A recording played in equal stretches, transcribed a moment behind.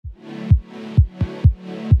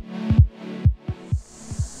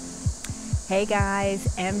Hey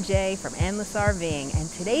guys, MJ from Endless RVing, and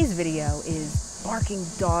today's video is barking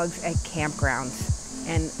dogs at campgrounds.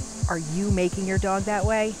 And are you making your dog that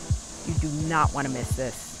way? You do not want to miss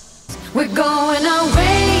this. We're going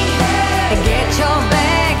away. Get your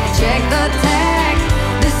bag, check the tag.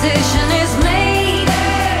 Decision is made.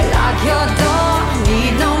 Lock your door,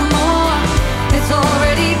 need no more. It's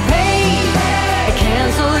already paid.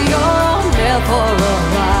 Cancel your meal for a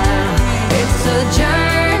while. It's a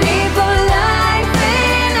journey for life,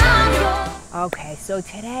 and I'm Okay, so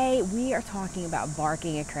today we are talking about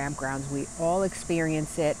barking at campgrounds. We all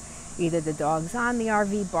experience it. Either the dog's on the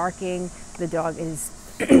RV barking, the dog is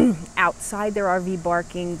outside their RV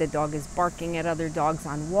barking, the dog is barking at other dogs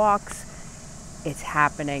on walks. It's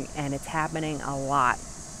happening, and it's happening a lot.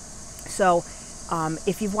 So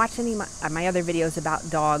if you've watched any of my other videos about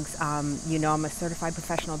dogs, you know I'm a certified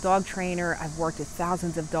professional dog trainer. I've worked with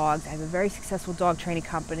thousands of dogs. I have a very successful dog training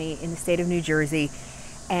company in the state of New Jersey,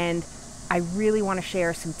 and I really want to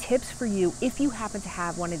share some tips for you if you happen to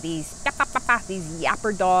have one of these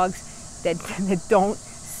yapper dogs that don't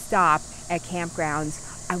stop at campgrounds.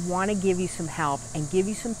 I want to give you some help and give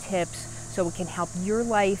you some tips so it can help your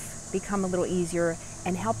life become a little easier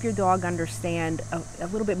and help your dog understand a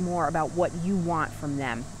little bit more about what you want from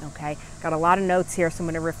them, okay? Got a lot of notes here, so I'm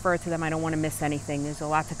going to refer to them. I don't want to miss anything. There's a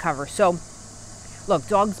lot to cover. So, look,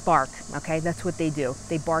 dogs bark, okay? That's what they do.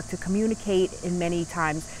 They bark to communicate in many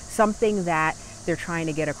times something that they're trying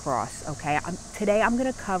to get across, okay? Today I'm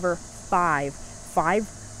going to cover five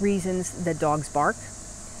reasons that dogs bark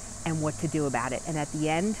and what to do about it. And at the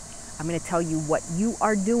end, I'm going to tell you what you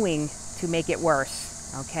are doing to make it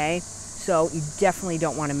worse, okay? So you definitely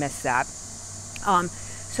don't want to miss that.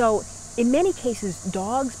 So in many cases,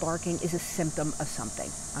 dogs barking is a symptom of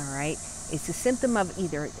something, all right? It's a symptom of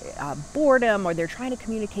either boredom, or they're trying to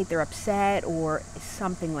communicate they're upset, or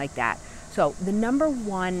something like that. So the number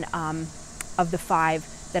one of the five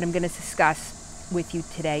that I'm going to discuss with you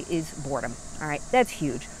today is boredom, all right? That's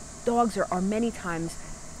huge. Dogs are many times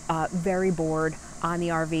very bored on the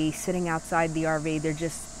RV, sitting outside the RV. They're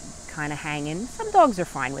just kind of hanging. Some dogs are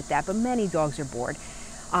fine with that, but many dogs are bored.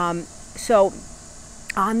 So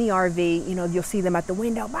on the RV, you know, you'll see them at the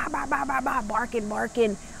window,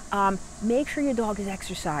 barking. Make sure your dog is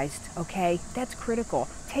exercised, okay? That's critical.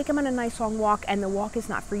 Take them on a nice long walk, and the walk is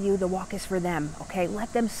not for you, the walk is for them, okay?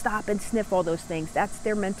 Let them stop and sniff all those things. That's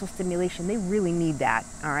their mental stimulation. They really need that,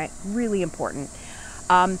 all right? Really important.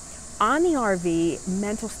 On the RV,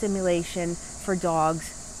 mental stimulation for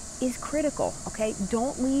dogs is critical, okay?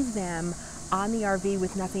 Don't leave them on the RV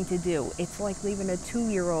with nothing to do. It's like leaving a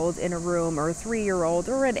 2-year-old in a room, or a 3-year-old,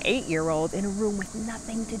 or an 8-year-old in a room with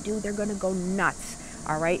nothing to do. They're gonna go nuts,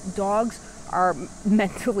 all right? Dogs are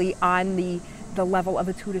mentally on the level of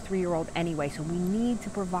a 2 to 3-year-old anyway, so we need to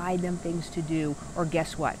provide them things to do, or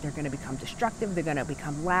guess what? They're gonna become destructive, they're gonna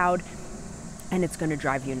become loud, and it's going to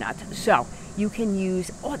drive you nuts. So you can use,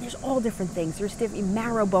 there's all different things. There's different,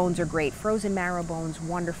 marrow bones are great. Frozen marrow bones,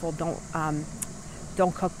 wonderful. Don't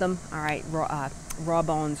cook them, all right? Raw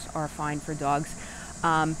bones are fine for dogs.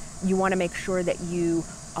 You want to make sure that you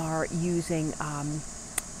are using,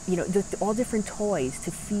 you know, all different toys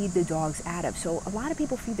to feed the dogs out of. So a lot of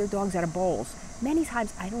people feed their dogs out of bowls. Many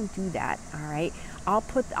times I don't do that, all right? I'll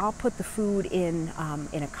put the food in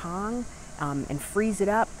a Kong and freeze it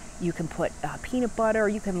up. You can put peanut butter,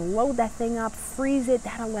 you can load that thing up, freeze it,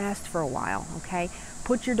 that'll last for a while, okay?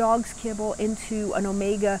 Put your dog's kibble into an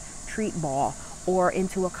Omega treat ball, or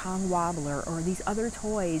into a Kong wobbler, or these other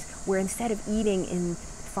toys where instead of eating in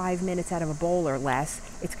 5 minutes out of a bowl or less,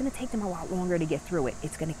 it's gonna take them a lot longer to get through it.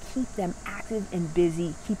 It's gonna keep them active and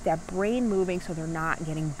busy, keep that brain moving so they're not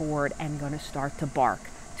getting bored and gonna start to bark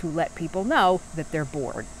to let people know that they're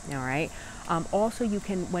bored, all right? Also, you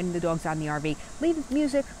can, when the dog's on the RV, leave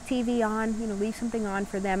music, TV on, you know, leave something on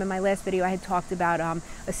for them. In my last video, I had talked about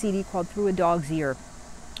a CD called Through a Dog's Ear,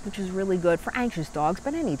 which is really good for anxious dogs,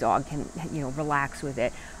 but any dog can, you know, relax with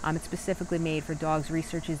it. It's specifically made for dogs.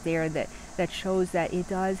 Research is there that shows that it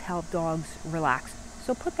does help dogs relax.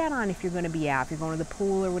 So put that on if you're going to be out. If you're going to the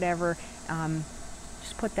pool or whatever,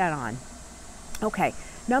 just put that on. Okay,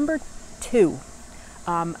 number 2,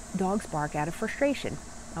 dogs bark out of frustration,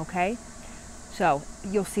 okay? So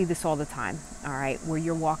you'll see this all the time, all right, where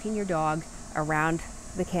you're walking your dog around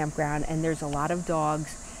the campground and there's a lot of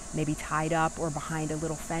dogs maybe tied up or behind a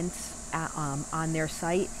little fence on their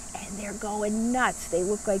site, and they're going nuts. They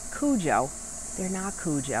look like Cujo. They're not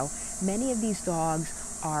Cujo. Many of these dogs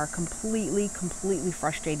are completely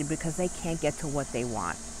frustrated because they can't get to what they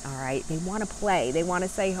want, all right? They want to play. They want to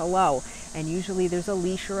say hello, and usually there's a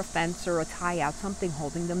leash or a fence or a tie out, something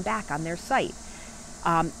holding them back on their site.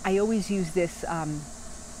 I always use this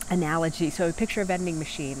analogy. So picture a vending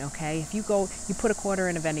machine, okay? If you put a quarter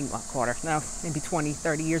in a vending, maybe 20,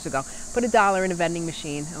 30 years ago, put $1 in a vending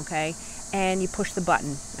machine, okay? And you push the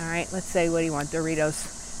button, all right? Let's say, what do you want,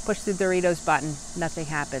 Doritos? Push the Doritos button, nothing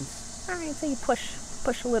happens. All right, so you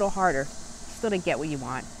push a little harder, still didn't get what you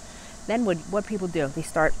want. Then what people do, they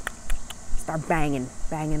start banging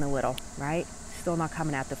a little, right? Still not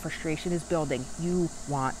coming out. The frustration is building. You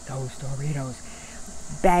want those Doritos.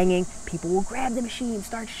 Banging, people will grab the machine,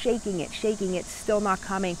 start shaking it, still not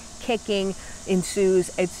coming, kicking ensues.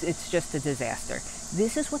 It's just a disaster.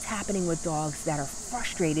 This is what's happening with dogs that are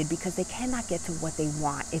frustrated because they cannot get to what they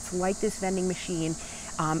want. It's like this vending machine.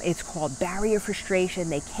 It's called barrier frustration.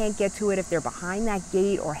 They can't get to it if they're behind that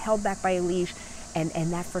gate or held back by a leash,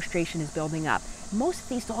 and that frustration is building up. Most of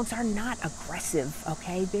these dogs are not aggressive,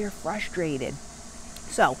 okay? They're frustrated.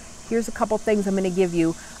 So here's a couple things I'm going to give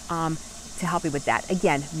you to help you with that.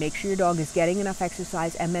 Again, make sure your dog is getting enough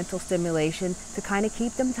exercise and mental stimulation to kind of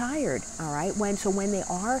keep them tired, all right? When they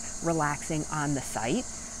are relaxing on the site,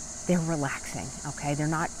 they're relaxing, okay? They're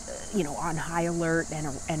not, on high alert and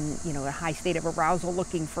a high state of arousal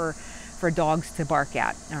looking for dogs to bark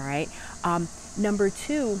at, all right? Number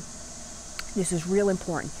two, this is real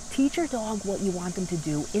important. Teach your dog what you want them to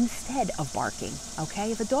do instead of barking,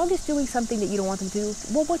 okay? If a dog is doing something that you don't want them to do,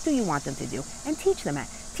 well, what do you want them to do? And teach them that.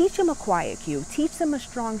 Teach them a quiet cue. Teach them a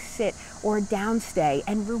strong sit or a downstay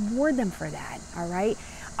and reward them for that, all right?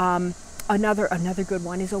 Another good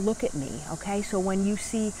one is a look at me, okay? So when you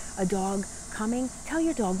see a dog coming, tell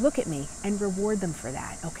your dog, look at me, and reward them for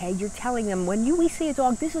that, okay? You're telling them, when we see a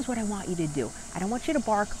dog, this is what I want you to do. I don't want you to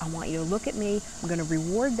bark. I want you to look at me. I'm going to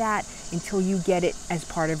reward that until you get it as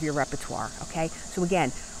part of your repertoire, okay? So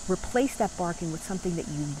again, replace that barking with something that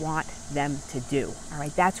you want them to do, all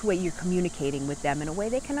right? That's what you're communicating with them in a way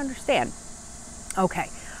they can understand. Okay.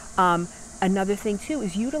 Another thing too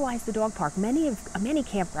is utilize the dog park. Many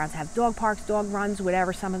campgrounds have dog parks, dog runs,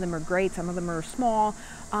 whatever. Some of them are great, some of them are small.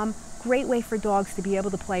 Great way for dogs to be able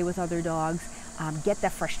to play with other dogs. Get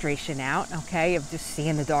that frustration out, okay, of just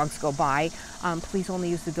seeing the dogs go by. Please only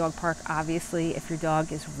use the dog park, obviously, if your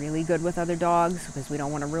dog is really good with other dogs, because we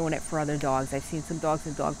don't want to ruin it for other dogs. I've seen some dogs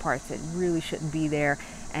in dog parks that really shouldn't be there,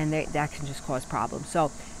 and that can just cause problems.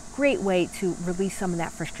 So great way to release some of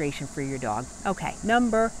that frustration for your dog. Okay,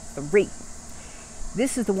 number 3.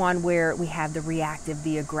 This is the one where we have the reactive,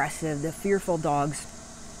 the aggressive, the fearful dogs,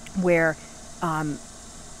 where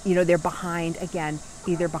they're behind, again,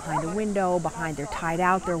 either behind a window, they're tied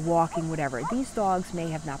out, they're walking, whatever. These dogs may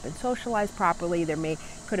have not been socialized properly.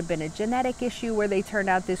 Could have been a genetic issue where they turned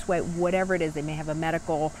out this way, whatever it is. They may have a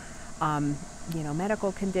medical condition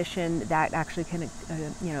that actually can,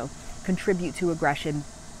 contribute to aggression,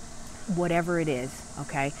 whatever it is,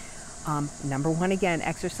 okay? Number 1, again,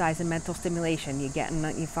 exercise and mental stimulation. You're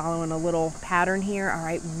following a little pattern here, all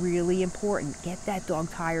right? Really important. Get that dog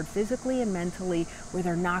tired physically and mentally, where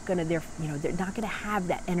they're not gonna have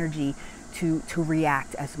that energy to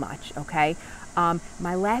react as much, okay?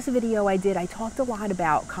 My last video I talked a lot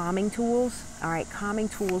about calming tools. All right, calming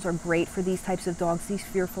tools are great for these types of dogs, these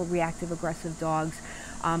fearful, reactive, aggressive dogs,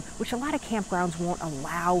 which a lot of campgrounds won't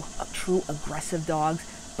allow true aggressive dogs.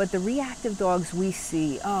 But the reactive dogs we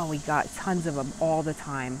see, we got tons of them all the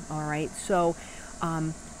time, all right? So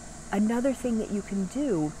another thing that you can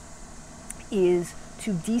do is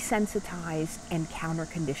to desensitize and counter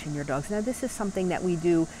condition your dogs. Now, this is something that we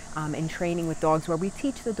do in training with dogs, where we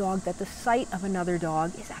teach the dog that the sight of another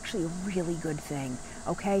dog is actually a really good thing,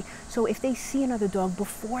 okay? So if they see another dog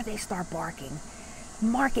before they start barking,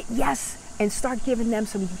 mark it, yes, and start giving them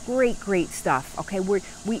some great stuff, okay?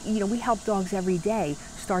 We help dogs every day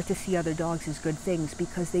start to see other dogs as good things,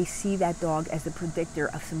 because they see that dog as the predictor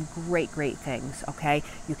of some great things, okay?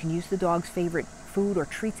 You can use the dog's favorite food or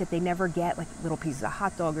treats that they never get, like little pieces of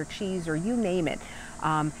hot dog or cheese, or you name it.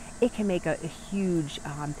 It can make a huge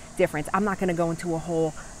difference. I'm not going to go into a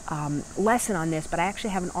whole lesson on this, but I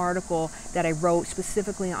actually have an article that I wrote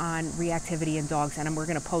specifically on reactivity in dogs, and we're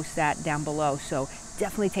going to post that down below. So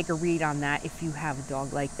definitely take a read on that if you have a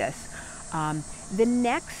dog like this. The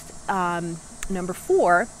next, number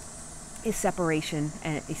 4, is separation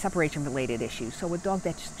and separation related issues. So a dog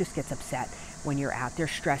that just gets upset when you're out, they're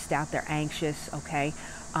stressed out, they're anxious, okay?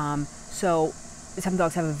 So some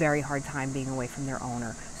dogs have a very hard time being away from their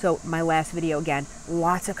owner. So my last video, again,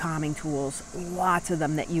 lots of calming tools, lots of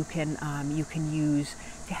them that you can use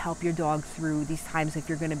to help your dog through these times. If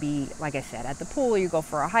you're going to be, like I said, at the pool, or you go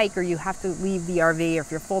for a hike, or you have to leave the RV, or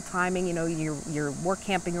if you're full timing, you're work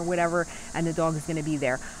camping or whatever, and the dog is going to be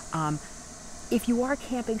there. if you are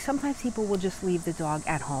camping, sometimes people will just leave the dog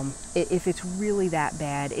at home. If it's really that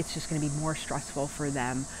bad, it's just going to be more stressful for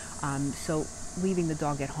them. So leaving the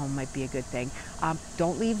dog at home might be a good thing.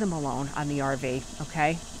 Don't leave them alone on the RV,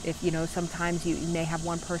 okay? If you know, sometimes you may have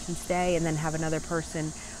one person stay and then have another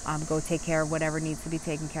person go take care of whatever needs to be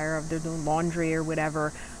taken care of. They're doing laundry or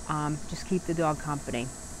whatever. Just keep the dog company.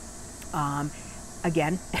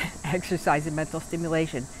 Again, exercise and mental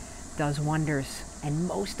stimulation does wonders. And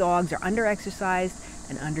most dogs are under-exercised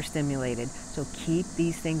and under-stimulated. So keep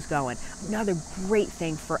these things going. Another great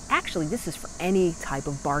thing actually this is for any type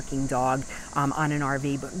of barking dog on an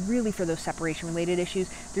RV, but really for those separation-related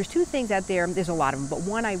issues, there's two things out there. There's a lot of them, but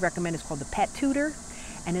one I recommend is called the pet tutor,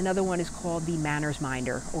 and another one is called the manners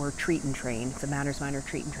minder or treat and train. It's a manners minder,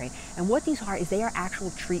 treat and train. And what these are is they are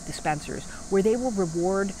actual treat dispensers where they will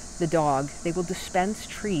reward the dog. They will dispense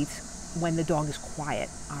treats when the dog is quiet.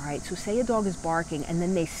 All right, so say a dog is barking and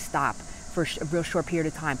then they stop for a real short period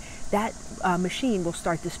of time. That machine will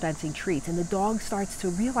start dispensing treats, and the dog starts to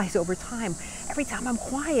realize over time, every time I'm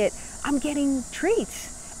quiet, I'm getting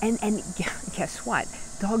treats. And guess what?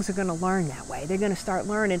 Dogs are going to learn that way. They're going to start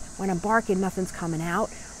learning, when I'm barking, nothing's coming out.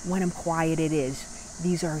 When I'm quiet, it is.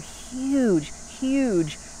 These are huge,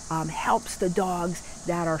 huge helps the dogs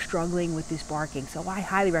that are struggling with this barking. So I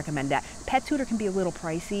highly recommend that. Pet tutor can be a little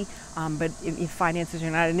pricey, but if finances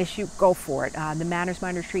are not an issue, go for it. The manners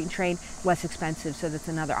minder, treat and train, less expensive, so that's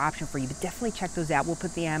another option for you. But definitely check those out. We'll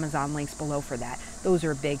put the Amazon links below for that. Those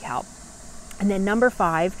are a big help. And then number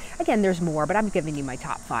 5, again, there's more, but I'm giving you my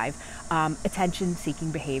top 5,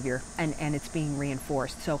 attention-seeking behavior, and it's being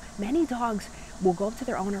reinforced. So many dogs will go up to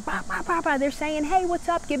their owner, bah, bah, bah, bah. They're saying, hey, what's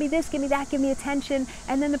up? Give me this, give me that, give me attention.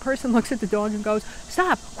 And then the person looks at the dog and goes,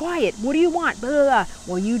 stop, quiet, what do you want? Blah, blah, blah.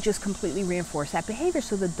 Well, you just completely reinforce that behavior.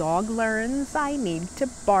 So the dog learns, I need to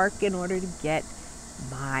bark in order to get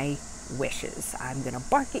my wishes. I'm going to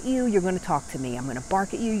bark at you, you're going to talk to me. I'm going to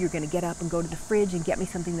bark at you, you're going to get up and go to the fridge and get me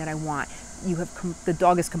something that I want. The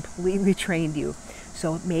dog has completely trained you.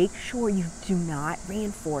 So make sure you do not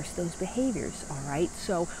reinforce those behaviors, all right?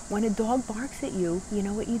 So when a dog barks at you, you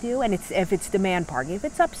know what you do? And if it's demand barking, if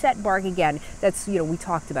it's upset bark, again, that's, we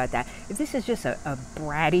talked about that. If this is just a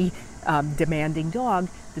bratty, demanding dog,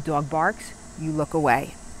 the dog barks, you look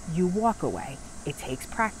away, you walk away. It takes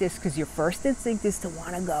practice, because your first instinct is to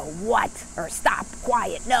want to go, what? Or stop,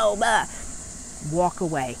 quiet, no, blah. Walk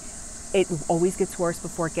away. It always gets worse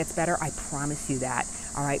before it gets better. I promise you that.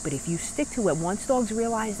 All right, but if you stick to it, once dogs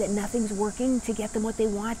realize that nothing's working to get them what they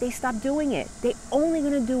want, they stop doing it. They're only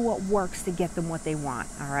going to do what works to get them what they want.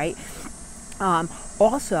 All right.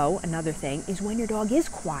 Also, another thing is when your dog is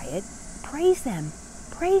quiet, praise them.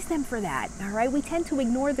 Praise them for that. All right. We tend to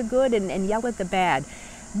ignore the good and yell at the bad.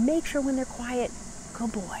 Make sure when they're quiet,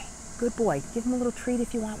 good boy. Good boy. Give them a little treat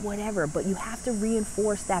if you want, whatever. But you have to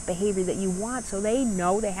reinforce that behavior that you want so they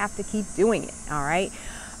know they have to keep doing it. All right.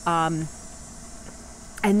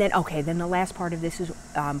 And then, then the last part of this is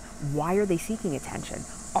why are they seeking attention?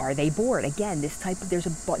 Are they bored? Again,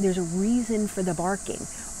 there's a reason for the barking.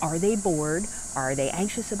 Are they bored? Are they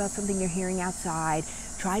anxious about something they're hearing outside?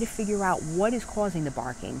 Try to figure out what is causing the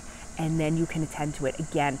barking, and then you can attend to it.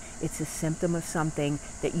 Again, it's a symptom of something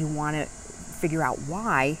that you want to figure out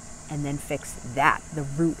why, and then fix that, the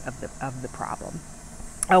root of the problem.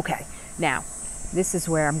 Okay, now, this is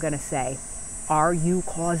where I'm going to say, are you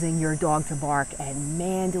causing your dog to bark? And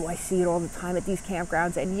man, do I see it all the time at these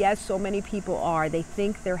campgrounds. And yes, so many people are. They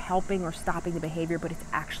think they're helping or stopping the behavior, but it's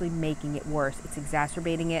actually making it worse. It's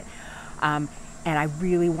exacerbating it. And I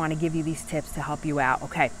really want to give you these tips to help you out.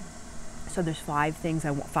 Okay, so there's 5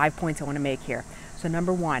 points I want to make here. So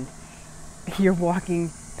number 1, you're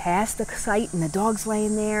walking past the site and the dog's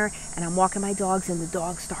laying there, and I'm walking my dogs and the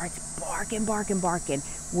dog starts barking, barking, barking.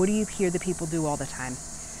 What do you hear the people do all the time?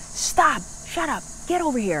 Stop, shut up, get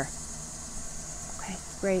over here. Okay,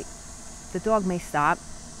 great. The dog may stop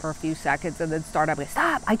for a few seconds and then start up,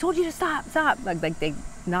 stop, I told you to stop, stop. Like they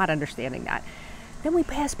not understanding that. Then we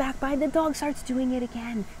pass back by, the dog starts doing it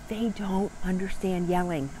again. They don't understand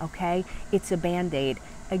yelling, okay? It's a Band-Aid.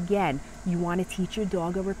 Again, you want to teach your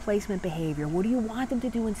dog a replacement behavior. What do you want them to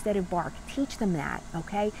do instead of bark? Teach them that,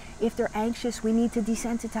 okay? If they're anxious, we need to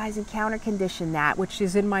desensitize and counter condition that, which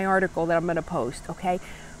is in my article that I'm going to post, okay?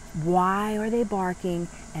 Why are they barking?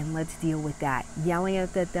 And let's deal with that. Yelling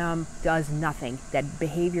at them does nothing. That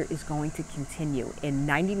behavior is going to continue. In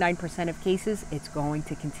 99% of cases, it's going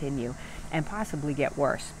to continue and possibly get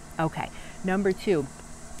worse. Okay, number 2,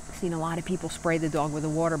 I've seen a lot of people spray the dog with a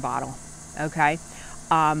water bottle, okay?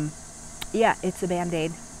 Yeah, it's a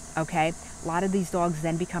Band-Aid, okay? A lot of these dogs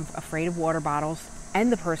then become afraid of water bottles and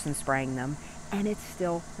the person spraying them, and it's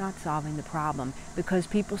still not solving the problem, because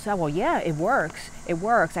people say, well, yeah, it works,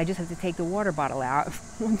 I just have to take the water bottle out.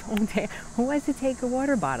 Who has to take a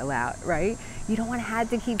water bottle out, right? You don't want to have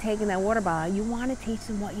to keep taking that water bottle out. You want to teach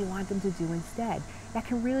them what you want them to do instead. That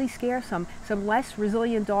can really scare some less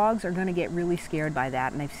resilient dogs are going to get really scared by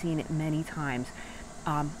that, and I've seen it many times.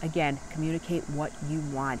 Again, communicate what you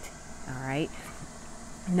want, all right?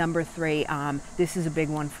 Number 3, this is a big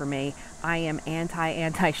one for me. I am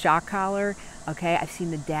anti shock collar. Okay, I've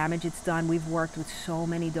seen the damage it's done. We've worked with so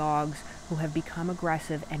many dogs who have become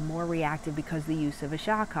aggressive and more reactive because of the use of a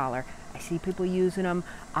shock collar. I see people using them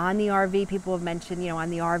on the RV. People have mentioned,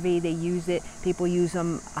 on the RV they use it. People use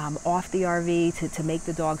them off the RV to make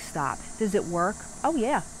the dog stop. Does it work? Oh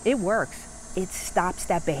yeah, it works. It stops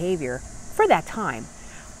that behavior for that time.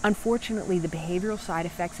 Unfortunately, the behavioral side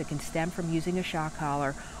effects that can stem from using a shock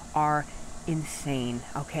collar are insane.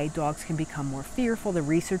 Okay, dogs can become more fearful. The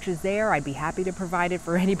research is there. I'd be happy to provide it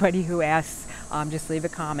for anybody who asks. Just leave a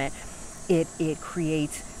comment. It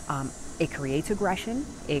creates aggression.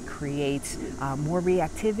 It creates more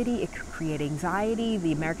reactivity. It can create anxiety.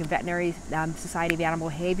 The American Veterinary Society of Animal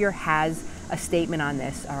Behavior has a statement on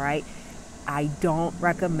this. All right. I don't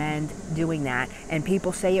recommend doing that. And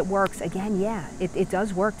people say it works. Again, yeah, it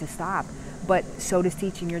does work to stop, but so does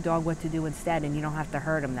teaching your dog what to do instead, and you don't have to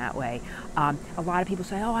hurt them that way. A lot of people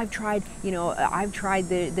say, oh, I've tried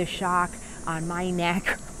the shock on my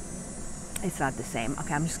neck. It's not the same.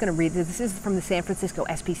 Okay, I'm just going to read this. This is from the San Francisco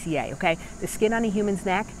SPCA, okay? The skin on a human's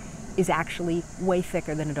neck is actually way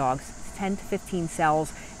thicker than a dog's. It's 10 to 15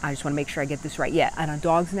 cells. I just want to make sure I get this right. Yeah, on a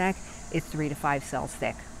dog's neck, it's 3 to 5 cells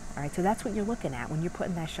thick. All right, so that's what you're looking at when you're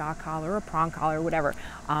putting that shock collar or a prong collar or whatever.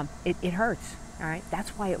 It hurts, all right? That's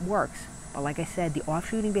why it works. But like I said, the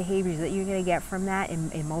offshooting behaviors that you're going to get from that,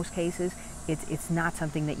 in most cases, it's not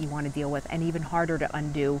something that you want to deal with, and even harder to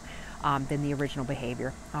undo than the original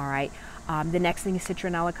behavior, all right? The next thing is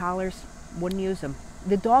citronella collars. Wouldn't use them.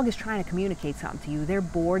 The dog is trying to communicate something to you. They're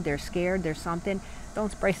bored, they're scared, there's something.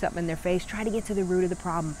 Don't spray something in their face. Try to get to the root of the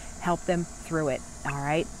problem. Help them through it, all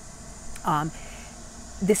right?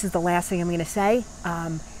 This is the last thing I'm going to say.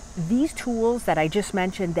 These tools that I just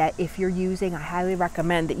mentioned, that if you're using, I highly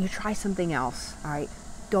recommend that you try something else, all right?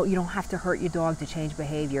 You don't have to hurt your dog to change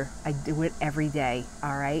behavior. I do it every day,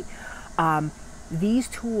 all right? These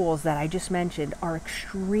tools that I just mentioned are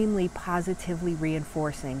extremely positively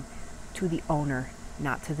reinforcing to the owner,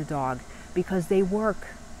 not to the dog, because they work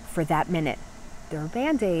for that minute. They're a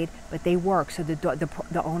Band-Aid, but they work. So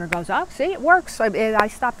the owner goes, oh, see, it works. I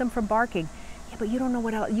stopped them from barking. Yeah, but you don't know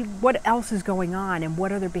what else is going on, and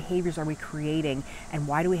what other behaviors are we creating, and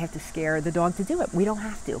why do we have to scare the dog to do it? We don't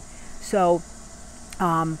have to. So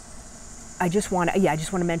I just want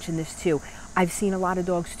to mention this too. I've seen a lot of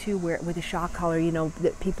dogs too where with a shock collar,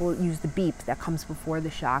 that people use the beep that comes before the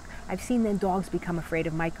shock. I've seen then dogs become afraid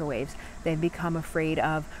of microwaves. They've become afraid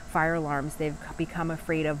of fire alarms. They've become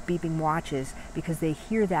afraid of beeping watches because they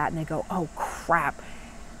hear that and they go, oh crap,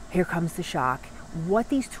 here comes the shock. What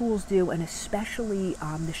these tools do, and especially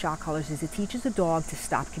the shock collars, is it teaches the dog to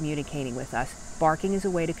stop communicating with us. Barking is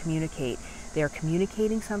a way to communicate. They're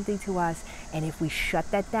communicating something to us, and if we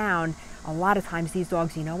shut that down, a lot of times these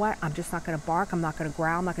dogs, you know what, I'm just not going to bark, I'm not going to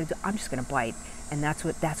growl, I'm just going to bite. And that's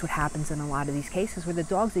what happens in a lot of these cases, where the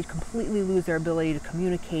dogs, they completely lose their ability to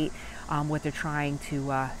communicate what they're trying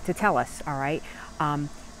to tell us, all right?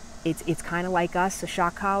 It's kind of like us. A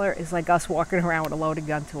shock collar is like us walking around with a loaded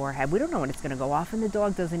gun to our head. We don't know when it's going to go off, and the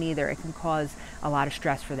dog doesn't either. It can cause a lot of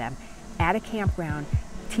stress for them. At a campground,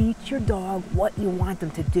 teach your dog what you want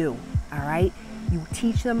them to do, all right? You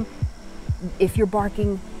teach them, if you're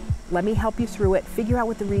barking, let me help you through it, figure out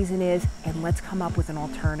what the reason is, and let's come up with an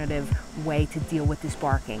alternative way to deal with this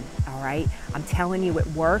barking, all right? I'm telling you, it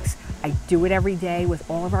works. I do it every day with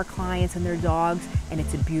all of our clients and their dogs, and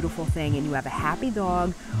it's a beautiful thing. And you have a happy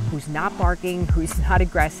dog who's not barking, who's not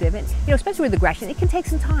aggressive, and especially with aggression, it can take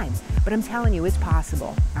some time, but I'm telling you, it's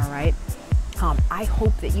possible, all right? I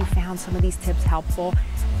hope that you found some of these tips helpful.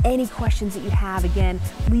 Any questions that you have, again,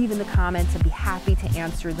 leave in the comments. I'd be happy to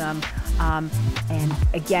answer them. And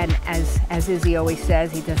again, as Izzy always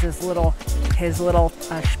says, he does his little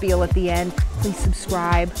spiel at the end. Please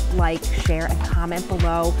subscribe, like, share, and comment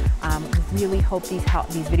below. We really hope these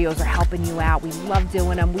videos are helping you out. We love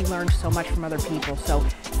doing them. We learn so much from other people. So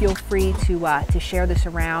feel free to share this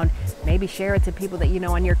around. Maybe share it to people that you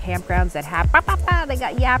know on your campgrounds that have they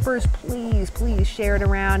got yappers. Please share it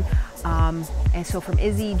around. And so from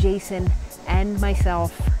Izzy, Jason, and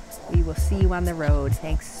myself, we will see you on the road.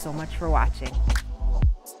 Thanks so much for watching.